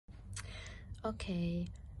Okay,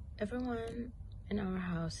 everyone in our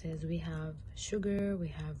houses, we have sugar, we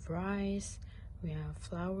have rice, we have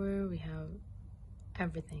flour, we have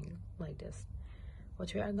everything like this.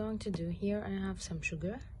 What we are going to do here, I have some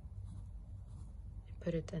sugar,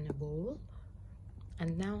 put it in a bowl,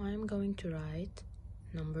 and now I'm going to write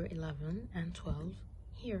number 11 and 12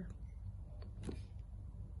 here.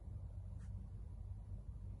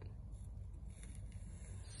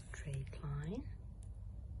 Straight line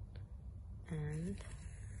and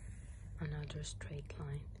another straight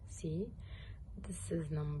line. See, this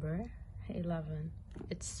is number 11.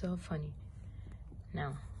 It's so funny.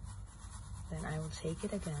 Now then I will take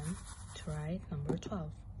it again to write number 12.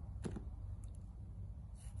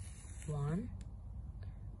 1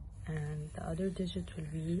 and the other digit will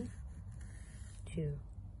be 2.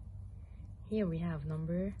 Here we have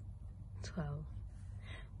number 12.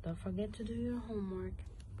 Don't forget to do your homework.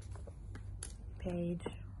 Page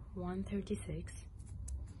 136.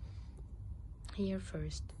 Here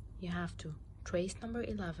first, you have to trace number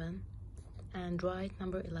 11 and write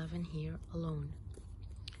number 11 here alone.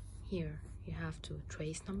 Here, you have to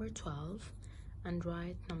trace number 12 and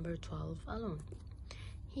write number 12 alone.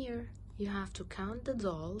 Here, you have to count the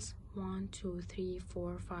dolls 1, 2, 3,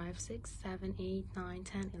 4, 5, 6, 7, 8, 9,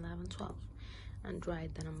 10, 11, 12 and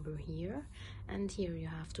write the number here. And here you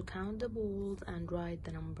have to count the balls and write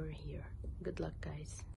the number here. Good luck, guys.